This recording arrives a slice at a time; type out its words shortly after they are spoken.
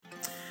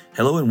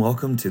Hello and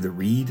welcome to the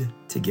Read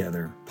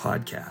Together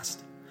podcast.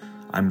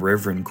 I'm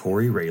Reverend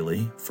Corey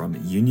Rayleigh from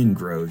Union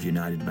Grove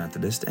United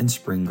Methodist and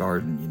Spring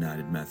Garden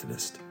United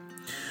Methodist.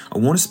 I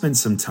want to spend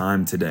some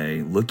time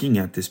today looking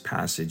at this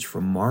passage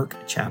from Mark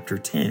chapter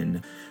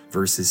 10,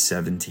 verses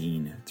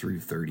 17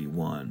 through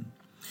 31.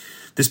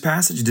 This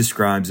passage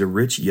describes a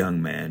rich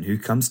young man who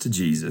comes to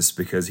Jesus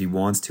because he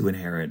wants to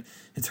inherit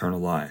eternal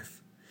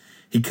life.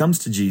 He comes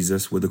to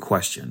Jesus with a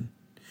question.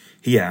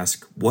 He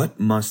asks, "What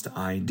must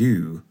I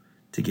do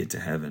to get to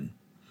heaven?"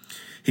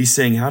 He's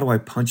saying, how do I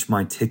punch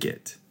my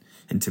ticket?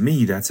 And to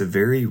me, that's a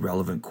very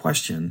relevant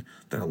question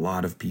that a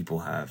lot of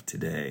people have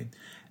today.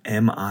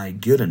 Am I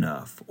good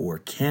enough, or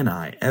can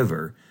I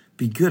ever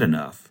be good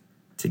enough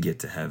to get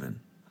to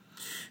heaven?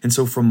 And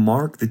so from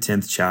Mark, the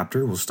 10th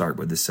chapter, we'll start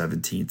with the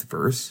 17th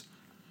verse.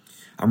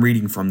 I'm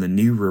reading from the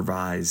New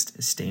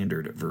Revised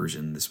Standard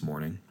Version this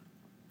morning.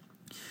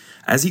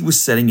 As he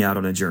was setting out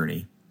on a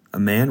journey,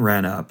 a man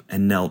ran up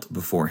and knelt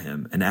before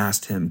him and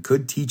asked him,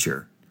 "Good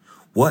teacher,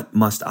 what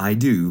must I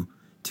do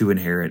to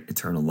inherit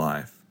eternal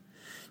life?"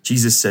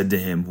 Jesus said to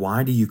him,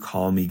 "Why do you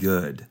call me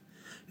good?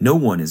 No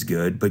one is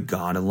good but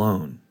God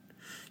alone.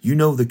 You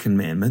know the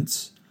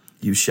commandments.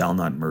 You shall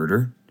not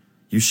murder.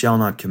 You shall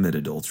not commit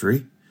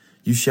adultery.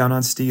 You shall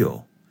not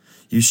steal.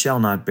 You shall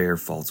not bear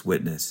false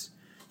witness.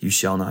 You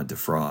shall not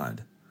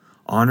defraud.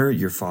 Honor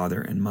your father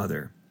and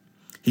mother."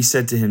 He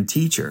said to him,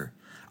 "Teacher,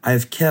 I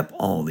have kept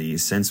all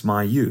these since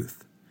my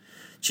youth."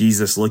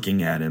 Jesus,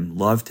 looking at him,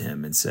 loved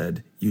him and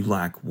said, "You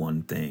lack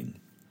one thing.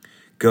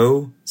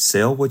 Go,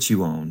 sell what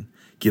you own,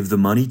 give the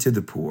money to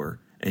the poor,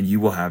 and you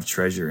will have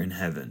treasure in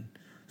heaven.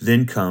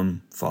 Then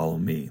come, follow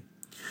me."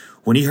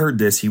 When he heard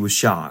this, he was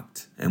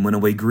shocked and went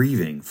away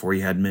grieving, for he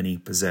had many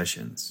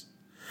possessions.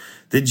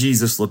 Then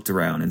Jesus looked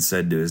around and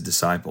said to his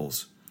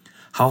disciples,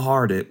 "How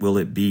hard will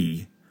it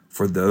be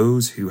for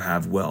those who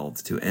have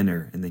wealth to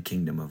enter in the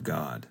kingdom of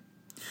God?"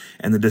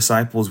 And the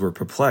disciples were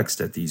perplexed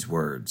at these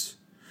words.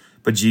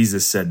 But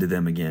Jesus said to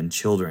them again,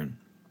 "Children,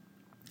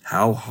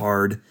 how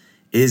hard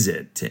is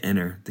it to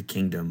enter the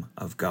kingdom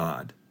of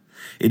God?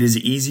 It is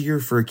easier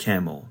for a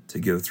camel to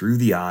go through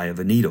the eye of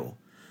a needle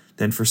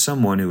than for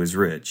someone who is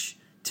rich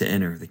to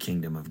enter the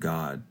kingdom of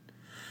God."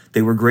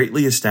 They were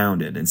greatly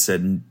astounded and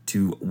said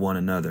to one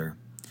another,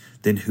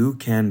 "Then who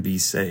can be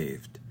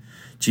saved?"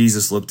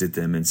 Jesus looked at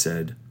them and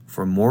said,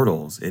 "For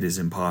mortals it is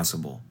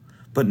impossible,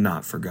 but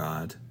not for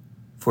God.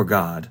 For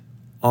God,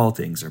 all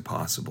things are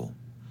possible."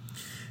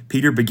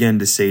 Peter began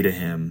to say to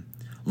him,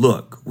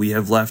 "Look, we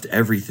have left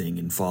everything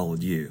and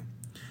followed you."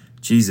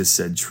 Jesus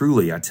said,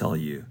 "Truly I tell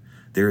you,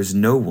 there is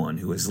no one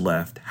who has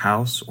left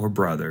house or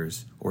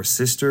brothers or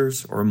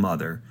sisters or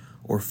mother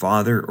or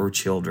father or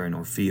children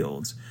or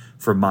fields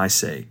for my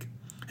sake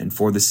and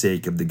for the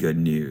sake of the good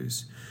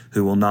news,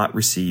 who will not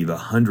receive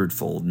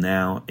 100-fold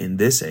now in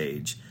this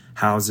age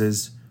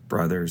houses,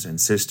 brothers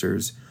and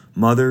sisters,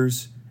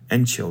 mothers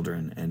and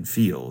children and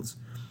fields,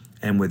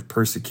 and with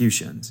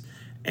persecutions,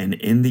 and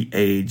in the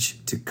age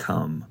to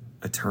come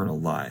eternal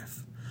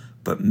life.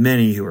 But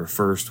many who are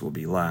first will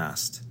be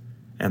last,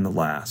 and the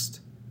last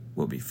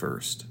will be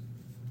first."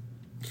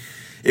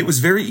 It was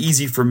very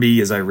easy for me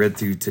as I read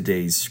through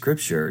today's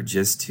scripture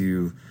just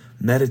to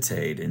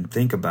meditate and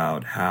think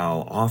about how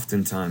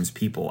oftentimes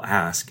people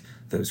ask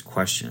those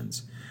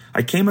questions.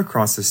 I came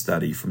across a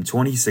study from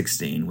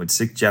 2016 which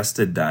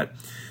suggested that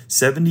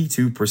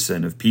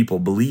 72% of people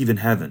believe in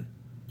heaven.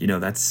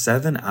 That's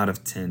 7 out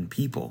of 10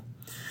 people.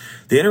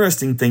 The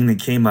interesting thing that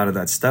came out of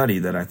that study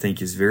that I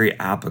think is very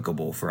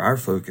applicable for our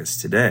focus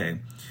today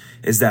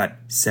is that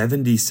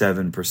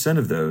 77%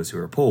 of those who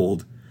are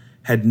polled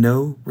had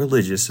no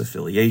religious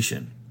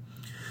affiliation.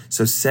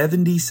 So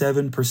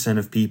 77%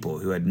 of people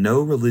who had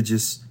no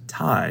religious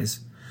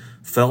ties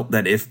felt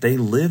that if they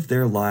lived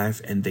their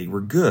life and they were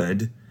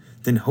good,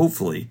 then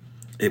hopefully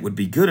it would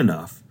be good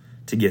enough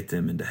to get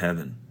them into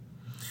heaven.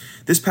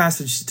 This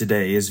passage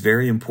today is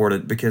very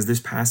important because this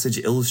passage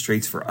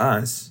illustrates for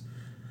us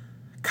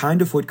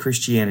kind of what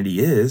Christianity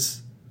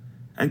is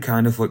and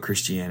kind of what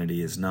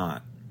Christianity is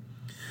not.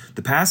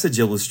 The passage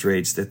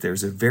illustrates that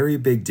there's a very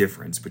big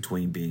difference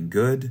between being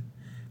good,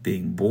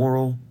 being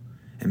moral,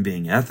 and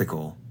being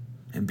ethical,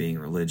 and being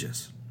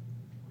religious.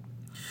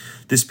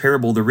 This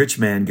parable, the rich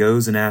man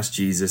goes and asks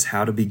Jesus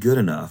how to be good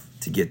enough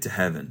to get to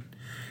heaven.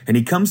 And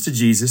he comes to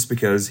Jesus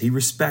because he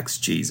respects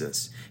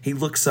Jesus. He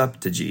looks up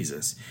to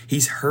Jesus.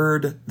 He's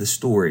heard the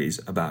stories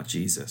about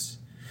Jesus.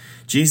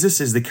 Jesus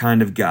is the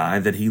kind of guy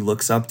that he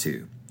looks up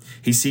to.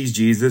 He sees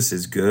Jesus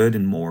as good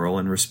and moral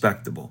and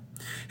respectable.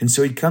 And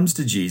so he comes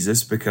to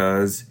Jesus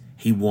because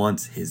he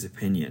wants his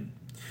opinion.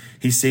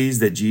 He sees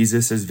that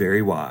Jesus is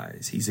very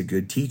wise. He's a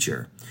good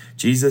teacher.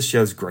 Jesus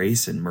shows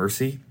grace and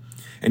mercy,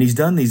 and he's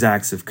done these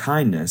acts of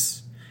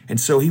kindness, and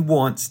so he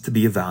wants to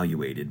be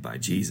evaluated by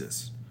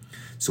Jesus.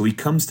 So he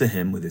comes to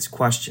him with his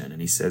question, and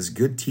he says,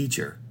 "Good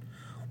teacher,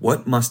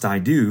 what must I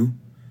do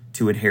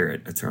to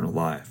inherit eternal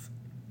life?"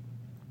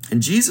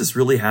 And Jesus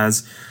really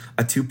has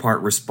a two-part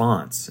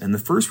response. And the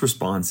first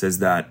response is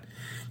that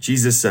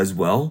Jesus says,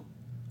 "Well,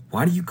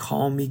 why do you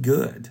call me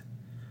good?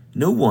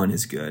 No one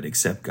is good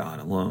except God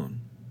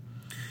alone.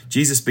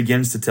 Jesus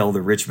begins to tell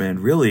the rich man,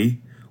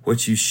 really,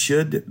 what you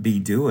should be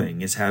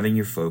doing is having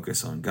your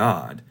focus on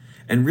God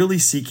and really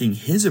seeking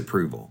his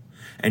approval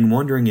and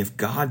wondering if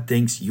God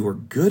thinks you're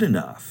good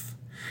enough.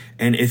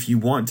 And if you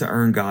want to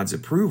earn God's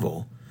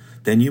approval,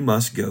 then you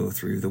must go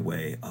through the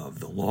way of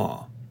the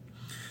law.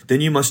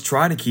 Then you must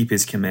try to keep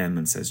his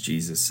commandments, as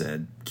Jesus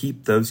said.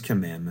 Keep those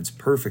commandments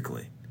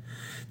perfectly.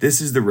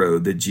 This is the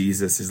road that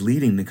Jesus is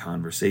leading the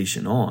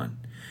conversation on.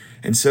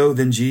 And so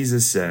then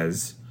Jesus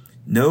says,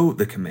 know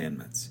the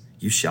commandments.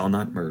 You shall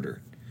not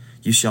murder.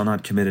 You shall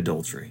not commit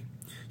adultery.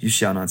 You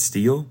shall not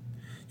steal.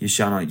 You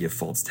shall not give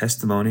false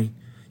testimony.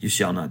 You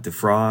shall not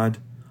defraud.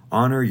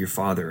 Honor your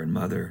father and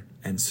mother,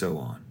 and so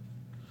on.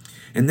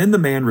 And then the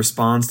man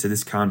responds to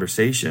this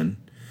conversation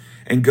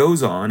and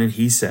goes on and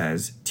he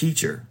says,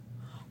 Teacher,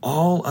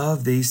 all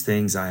of these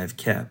things I have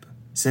kept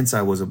since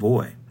I was a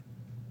boy.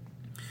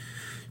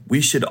 We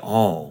should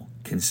all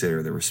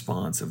consider the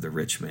response of the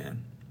rich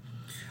man.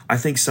 I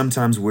think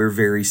sometimes we're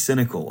very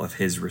cynical of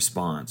his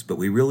response, but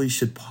we really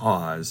should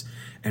pause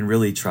and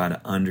really try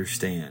to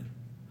understand.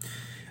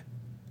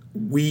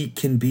 We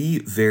can be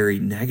very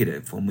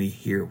negative when we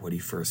hear what he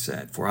first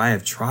said, for I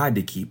have tried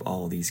to keep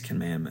all these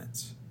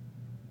commandments.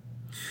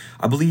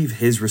 I believe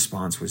his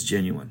response was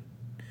genuine.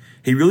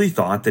 He really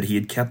thought that he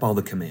had kept all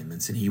the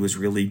commandments and he was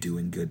really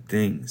doing good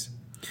things.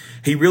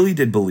 He really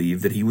did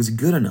believe that he was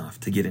good enough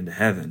to get into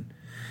heaven.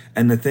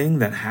 And the thing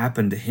that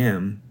happened to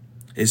him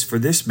is, for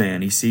this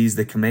man, he sees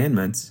the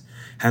commandments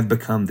have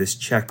become this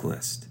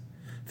checklist,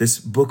 this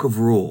book of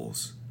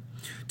rules,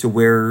 to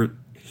where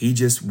he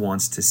just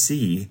wants to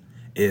see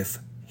if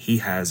he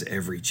has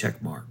every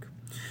check mark,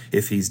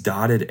 if he's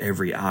dotted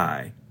every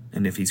I,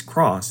 and if he's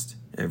crossed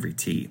every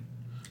T.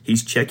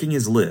 He's checking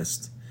his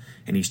list,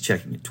 and he's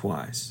checking it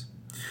twice.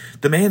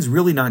 The man's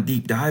really not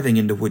deep diving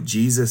into what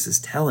Jesus is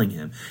telling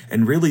him,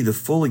 and really the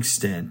full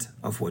extent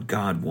of what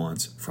God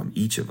wants from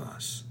each of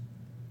us.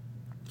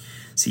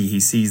 See,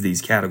 he sees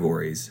these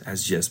categories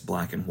as just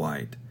black and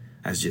white,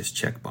 as just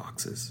check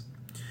boxes.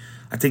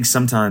 I think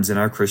sometimes in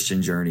our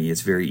Christian journey,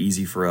 it's very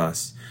easy for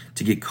us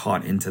to get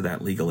caught into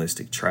that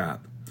legalistic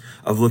trap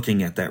of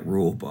looking at that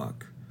rule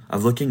book,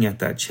 of looking at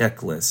that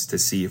checklist to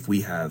see if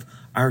we have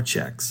our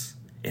checks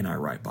in our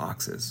right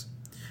boxes.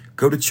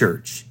 Go to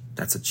church,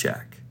 that's a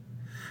check.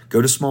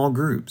 Go to small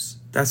groups,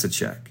 that's a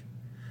check.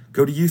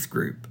 Go to youth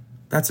group,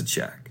 that's a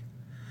check.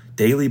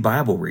 Daily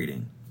Bible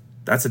reading,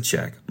 that's a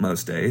check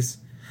most days.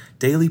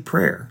 Daily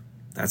prayer,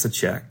 that's a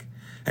check.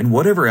 And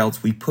whatever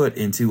else we put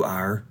into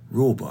our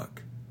rule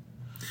book.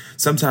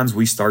 Sometimes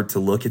we start to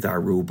look at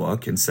our rule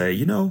book and say,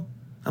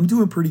 I'm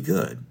doing pretty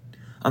good.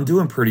 I'm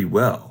doing pretty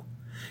well.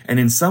 And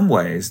in some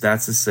ways,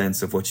 that's a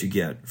sense of what you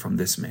get from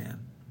this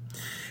man.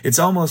 It's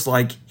almost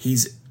like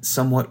he's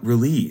somewhat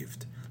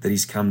relieved that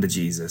he's come to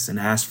Jesus and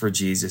asked for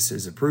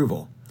Jesus'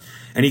 approval.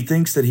 And he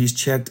thinks that he's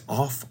checked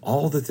off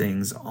all the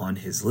things on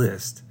his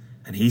list,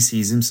 and he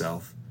sees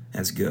himself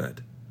as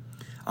good.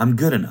 I'm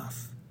good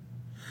enough.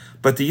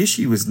 But the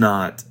issue is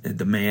not that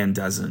the man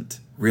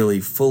doesn't really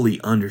fully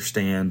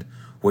understand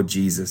what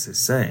Jesus is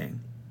saying.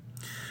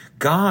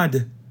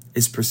 God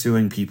is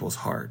pursuing people's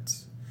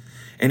hearts,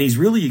 and he's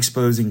really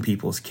exposing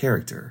people's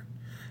character.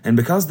 And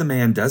because the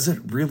man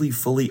doesn't really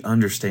fully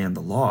understand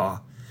the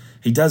law,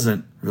 he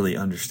doesn't really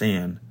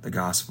understand the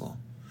gospel,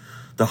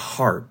 the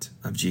heart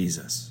of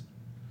Jesus.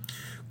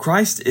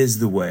 Christ is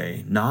the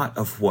way, not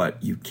of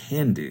what you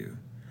can do,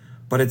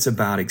 but it's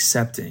about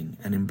accepting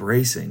and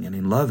embracing and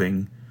in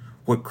loving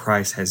what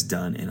Christ has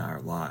done in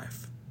our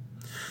life.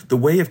 The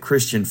way of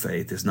Christian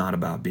faith is not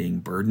about being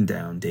burdened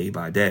down day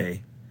by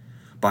day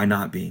by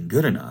not being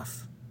good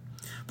enough,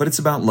 but it's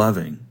about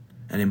loving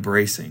and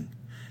embracing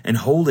and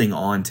holding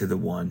on to the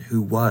one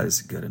who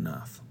was good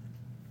enough.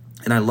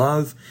 And I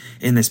love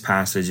in this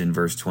passage in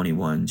verse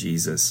 21,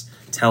 Jesus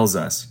tells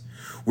us,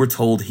 we're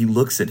told he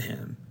looks at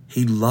him,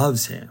 he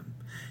loves him.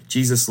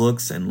 Jesus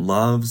looks and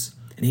loves,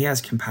 and he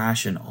has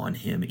compassion on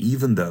him,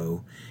 even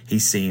though he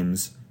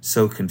seems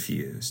so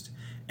confused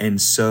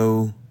and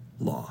so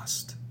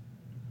lost.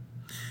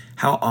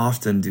 How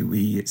often do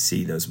we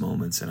see those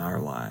moments in our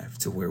life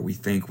to where we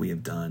think we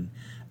have done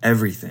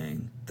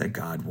everything that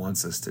God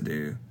wants us to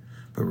do,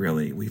 but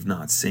really we've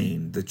not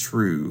seen the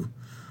true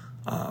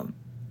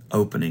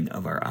opening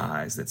of our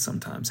eyes that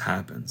sometimes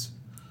happens.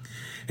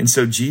 And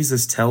so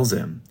Jesus tells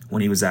him,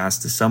 when he was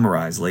asked to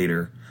summarize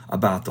later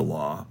about the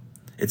law,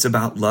 it's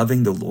about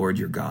loving the Lord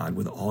your God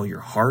with all your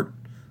heart,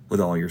 with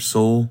all your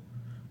soul,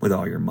 with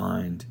all your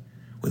mind,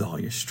 with all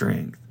your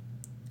strength,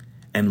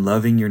 and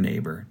loving your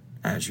neighbor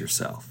as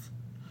yourself.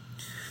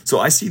 So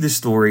I see this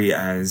story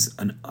as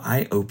an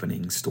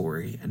eye-opening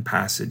story and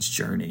passage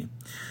journey,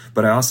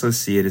 but I also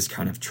see it as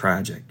kind of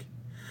tragic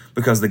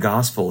because the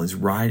gospel is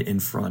right in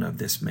front of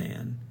this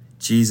man,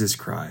 Jesus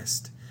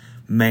Christ,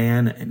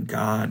 man and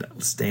God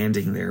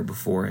standing there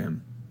before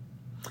him.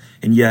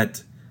 And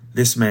yet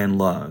this man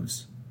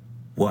loves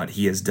what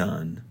he has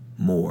done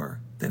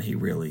more than he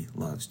really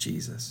loves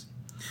Jesus.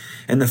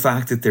 And the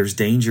fact that there's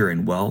danger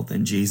in wealth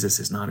and Jesus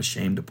is not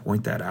ashamed to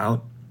point that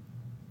out.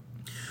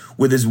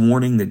 with his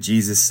warning that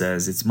Jesus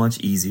says it's much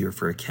easier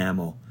for a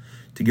camel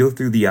to go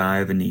through the eye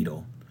of a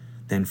needle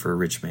than for a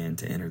rich man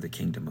to enter the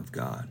kingdom of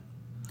God.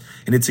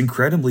 And it's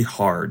incredibly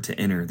hard to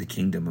enter the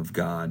kingdom of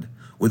God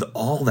with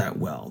all that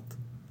wealth,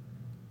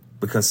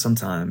 because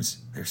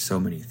sometimes there's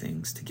so many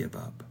things to give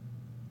up.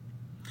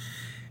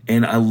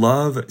 And I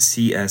love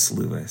C.S.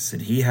 Lewis,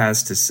 and he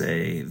has to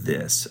say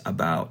this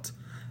about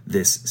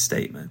this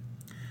statement.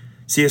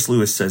 C.S.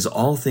 Lewis says,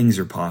 all things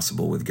are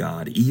possible with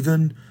God,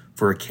 even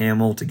for a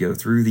camel to go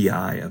through the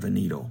eye of a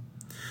needle.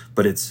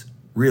 But it's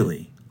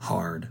really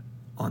hard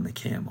on the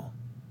camel.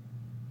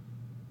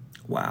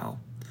 Wow.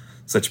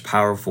 Such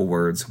powerful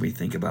words when we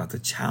think about the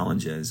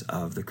challenges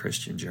of the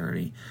Christian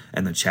journey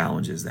and the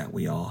challenges that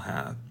we all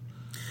have.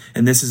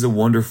 And this is a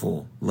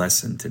wonderful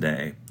lesson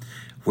today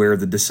where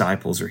the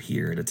disciples are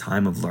here at a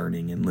time of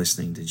learning and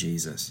listening to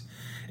Jesus.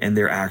 And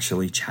they're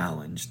actually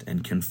challenged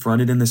and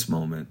confronted in this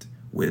moment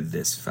with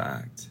this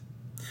fact.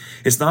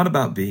 It's not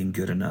about being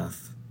good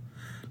enough,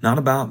 not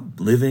about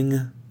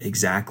living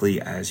exactly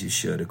as you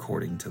should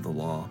according to the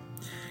law.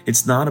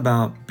 It's not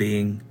about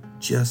being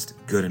just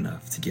good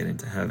enough to get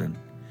into heaven.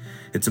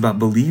 It's about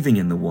believing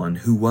in the one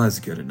who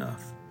was good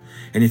enough.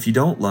 And if you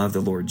don't love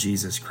the Lord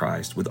Jesus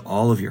Christ with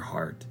all of your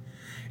heart,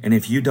 and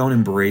if you don't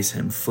embrace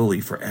him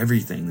fully for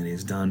everything that he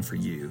has done for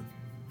you,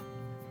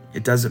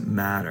 it doesn't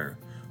matter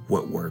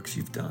what works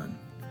you've done.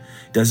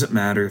 It doesn't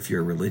matter if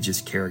you're a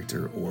religious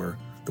character or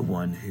the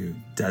one who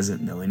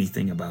doesn't know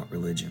anything about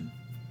religion.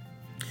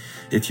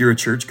 If you're a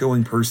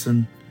church-going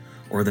person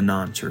or the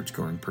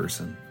non-church-going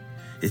person,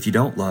 if you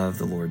don't love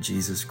the Lord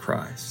Jesus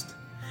Christ,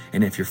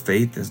 and if your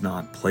faith is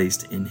not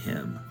placed in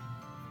him,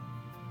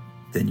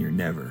 then you're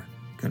never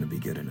going to be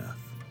good enough.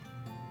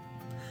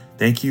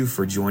 Thank you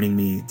for joining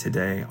me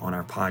today on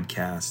our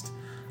podcast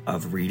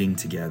of Reading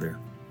Together.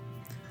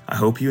 I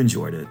hope you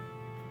enjoyed it.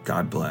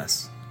 God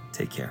bless.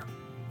 Take care.